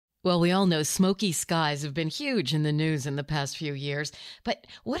Well, we all know smoky skies have been huge in the news in the past few years. But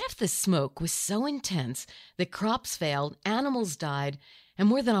what if the smoke was so intense that crops failed, animals died, and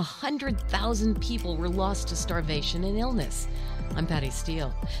more than 100,000 people were lost to starvation and illness? I'm Patty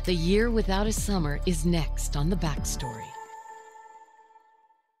Steele. The Year Without a Summer is next on The Backstory.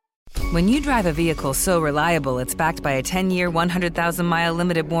 When you drive a vehicle so reliable it's backed by a 10-year, 100,000-mile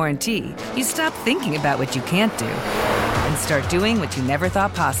limited warranty, you stop thinking about what you can't do and start doing what you never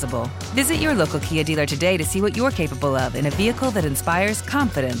thought possible. Visit your local Kia dealer today to see what you're capable of in a vehicle that inspires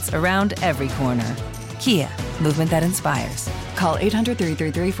confidence around every corner. Kia, movement that inspires. Call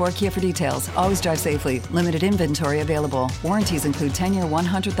 800-333-4KIA for details. Always drive safely. Limited inventory available. Warranties include 10-year,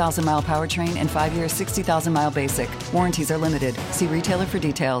 100,000-mile powertrain and 5-year, 60,000-mile basic. Warranties are limited. See retailer for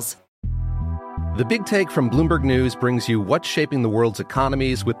details. The Big Take from Bloomberg News brings you what's shaping the world's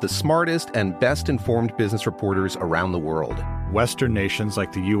economies with the smartest and best-informed business reporters around the world. Western nations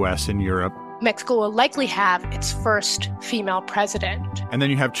like the U.S. and Europe. Mexico will likely have its first female president. And then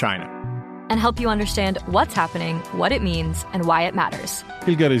you have China. And help you understand what's happening, what it means, and why it matters.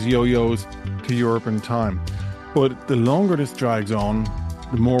 He'll get his yo-yos to Europe in time. But the longer this drags on,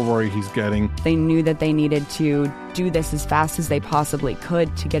 the more worry he's getting. They knew that they needed to do this as fast as they possibly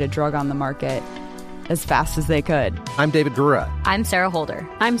could to get a drug on the market as fast as they could. I'm David Gura. I'm Sarah Holder.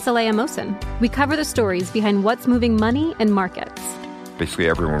 I'm Saleha Mohsen. We cover the stories behind what's moving money and markets. Basically,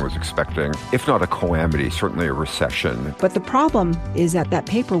 everyone was expecting, if not a calamity, certainly a recession. But the problem is that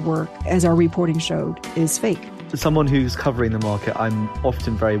paperwork, as our reporting showed, is fake. As someone who's covering the market, I'm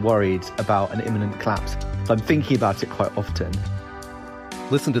often very worried about an imminent collapse. So I'm thinking about it quite often.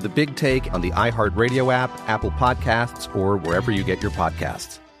 Listen to The Big Take on the iHeartRadio app, Apple Podcasts, or wherever you get your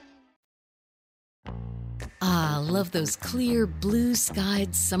podcasts. Ah, love those clear,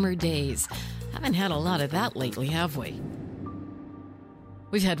 blue-skied summer days. Haven't had a lot of that lately, have we?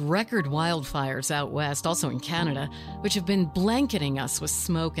 We've had record wildfires out west, also in Canada, which have been blanketing us with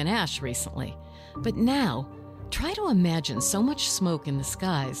smoke and ash recently. But now, try to imagine so much smoke in the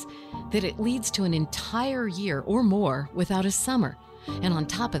skies that it leads to an entire year or more without a summer. And on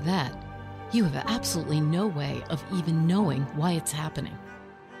top of that, you have absolutely no way of even knowing why it's happening.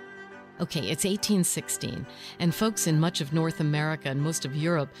 Okay, it's 1816, and folks in much of North America and most of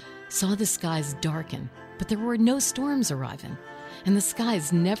Europe saw the skies darken, but there were no storms arriving, and the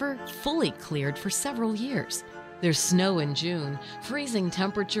skies never fully cleared for several years. There's snow in June, freezing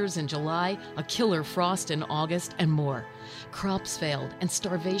temperatures in July, a killer frost in August, and more. Crops failed, and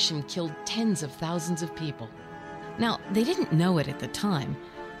starvation killed tens of thousands of people. Now, they didn't know it at the time,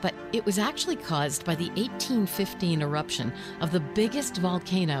 but it was actually caused by the 1815 eruption of the biggest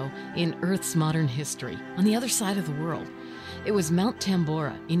volcano in Earth's modern history, on the other side of the world. It was Mount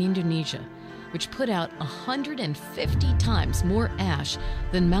Tambora in Indonesia, which put out 150 times more ash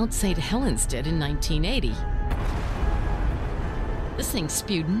than Mount St. Helens did in 1980. This thing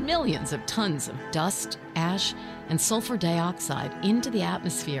spewed millions of tons of dust, ash, and sulfur dioxide into the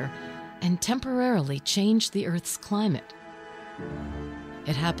atmosphere and temporarily changed the Earth's climate.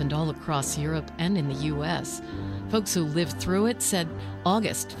 It happened all across Europe and in the U.S. Folks who lived through it said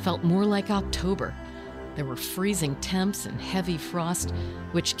August felt more like October. There were freezing temps and heavy frost,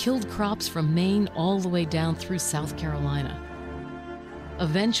 which killed crops from Maine all the way down through South Carolina.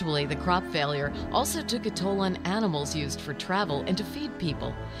 Eventually, the crop failure also took a toll on animals used for travel and to feed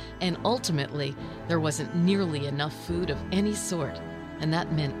people. And ultimately, there wasn't nearly enough food of any sort. And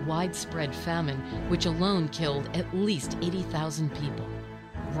that meant widespread famine, which alone killed at least 80,000 people.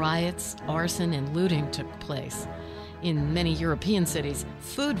 Riots, arson, and looting took place. In many European cities,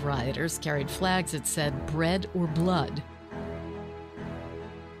 food rioters carried flags that said bread or blood.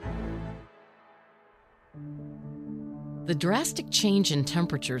 The drastic change in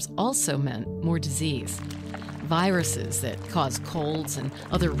temperatures also meant more disease. Viruses that cause colds and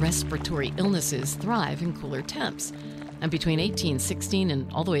other respiratory illnesses thrive in cooler temps. And between 1816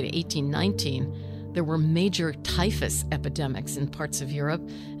 and all the way to 1819, there were major typhus epidemics in parts of Europe,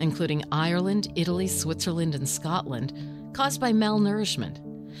 including Ireland, Italy, Switzerland, and Scotland, caused by malnourishment.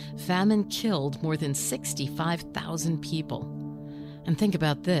 Famine killed more than 65,000 people. And think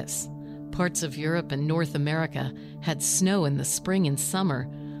about this. Parts of Europe and North America had snow in the spring and summer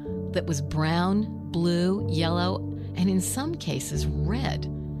that was brown, blue, yellow, and in some cases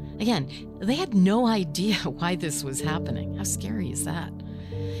red. Again, they had no idea why this was happening. How scary is that?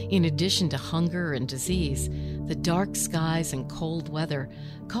 In addition to hunger and disease, the dark skies and cold weather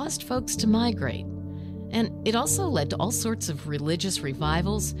caused folks to migrate. And it also led to all sorts of religious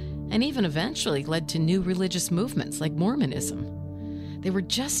revivals and even eventually led to new religious movements like Mormonism. They were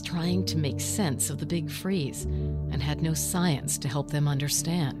just trying to make sense of the Big Freeze and had no science to help them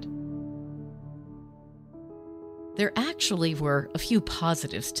understand. There actually were a few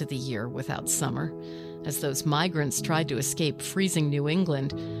positives to the year without summer. As those migrants tried to escape freezing New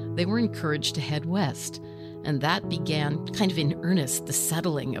England, they were encouraged to head west. And that began, kind of in earnest, the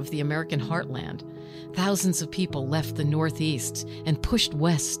settling of the American heartland. Thousands of people left the Northeast and pushed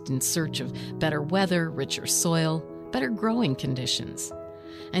west in search of better weather, richer soil, better growing conditions.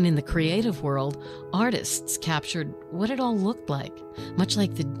 And in the creative world, artists captured what it all looked like, much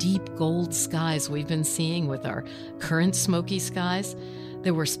like the deep gold skies we've been seeing with our current smoky skies.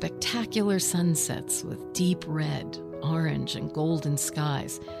 There were spectacular sunsets with deep red, orange, and golden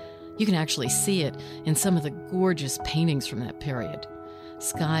skies. You can actually see it in some of the gorgeous paintings from that period.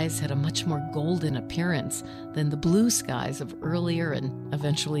 Skies had a much more golden appearance than the blue skies of earlier and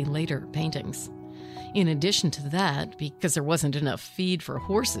eventually later paintings. In addition to that, because there wasn't enough feed for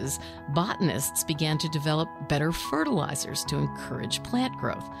horses, botanists began to develop better fertilizers to encourage plant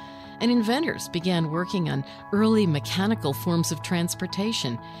growth. And inventors began working on early mechanical forms of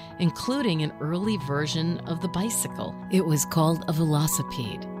transportation, including an early version of the bicycle. It was called a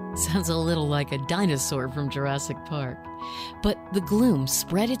velocipede. Sounds a little like a dinosaur from Jurassic Park. But the gloom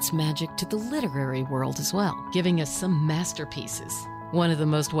spread its magic to the literary world as well, giving us some masterpieces. One of the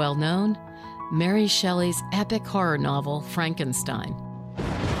most well-known, Mary Shelley's epic horror novel, Frankenstein.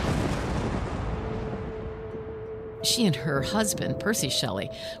 She and her husband, Percy Shelley,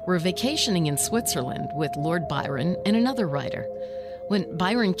 were vacationing in Switzerland with Lord Byron and another writer. When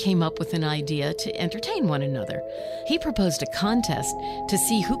Byron came up with an idea to entertain one another, he proposed a contest to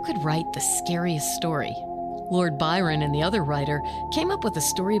see who could write the scariest story. Lord Byron and the other writer came up with a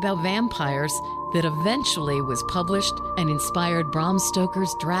story about vampires that eventually was published and inspired Bram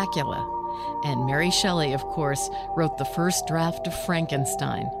Stoker's Dracula. And Mary Shelley, of course, wrote the first draft of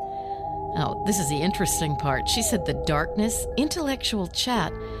Frankenstein. Now, this is the interesting part. She said the darkness, intellectual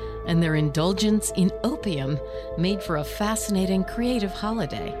chat, and their indulgence in opium made for a fascinating creative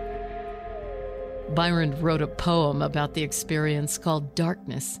holiday. Byron wrote a poem about the experience called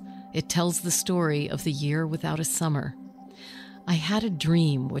Darkness. It tells the story of the year without a summer. I had a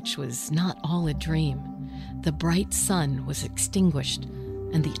dream which was not all a dream. The bright sun was extinguished,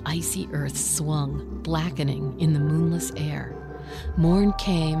 and the icy earth swung, blackening in the moonless air. Morn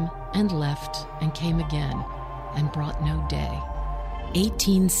came and left and came again, and brought no day.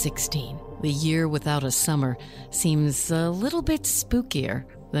 1816, the year without a summer, seems a little bit spookier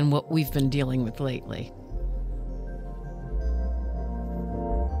than what we've been dealing with lately.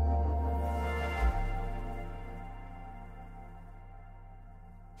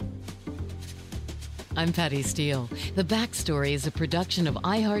 I'm Patty Steele. The Backstory is a production of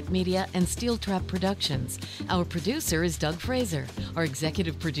iHeartMedia and Steel Trap Productions. Our producer is Doug Fraser. Our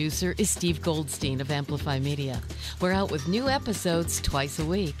executive producer is Steve Goldstein of Amplify Media. We're out with new episodes twice a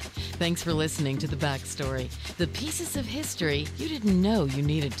week. Thanks for listening to The Backstory, the pieces of history you didn't know you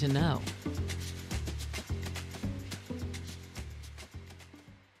needed to know.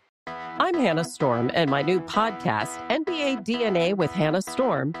 I'm Hannah Storm, and my new podcast, NBA DNA with Hannah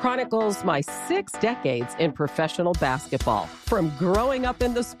Storm, chronicles my 6 decades in professional basketball. From growing up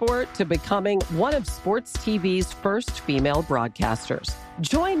in the sport to becoming one of sports TV's first female broadcasters.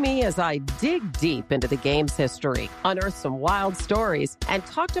 Join me as I dig deep into the game's history, unearth some wild stories, and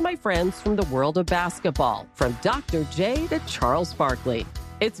talk to my friends from the world of basketball, from Dr. J to Charles Barkley.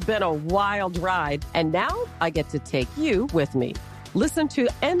 It's been a wild ride, and now I get to take you with me. Listen to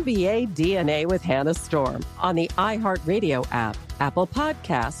NBA DNA with Hannah Storm on the iHeartRadio app, Apple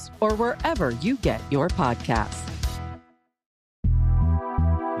Podcasts, or wherever you get your podcasts.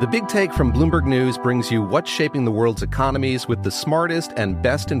 The Big Take from Bloomberg News brings you what's shaping the world's economies with the smartest and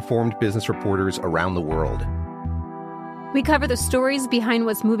best-informed business reporters around the world. We cover the stories behind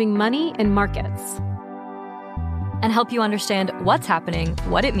what's moving money and markets, and help you understand what's happening,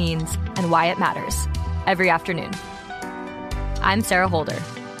 what it means, and why it matters every afternoon. I'm Sarah Holder.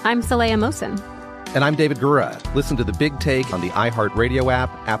 I'm Saleha Mohsen. And I'm David Gura. Listen to The Big Take on the iHeartRadio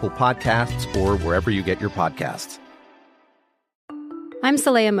app, Apple Podcasts, or wherever you get your podcasts. I'm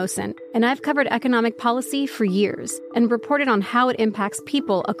Saleha Mohsen, and I've covered economic policy for years and reported on how it impacts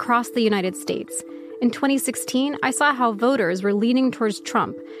people across the United States. In 2016, I saw how voters were leaning towards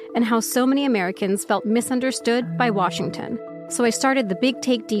Trump and how so many Americans felt misunderstood by Washington. So I started The Big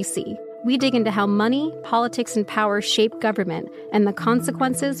Take DC. We dig into how money, politics, and power shape government and the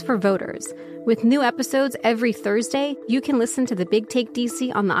consequences for voters. With new episodes every Thursday, you can listen to The Big Take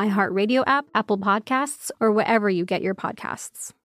DC on the iHeartRadio app, Apple Podcasts, or wherever you get your podcasts.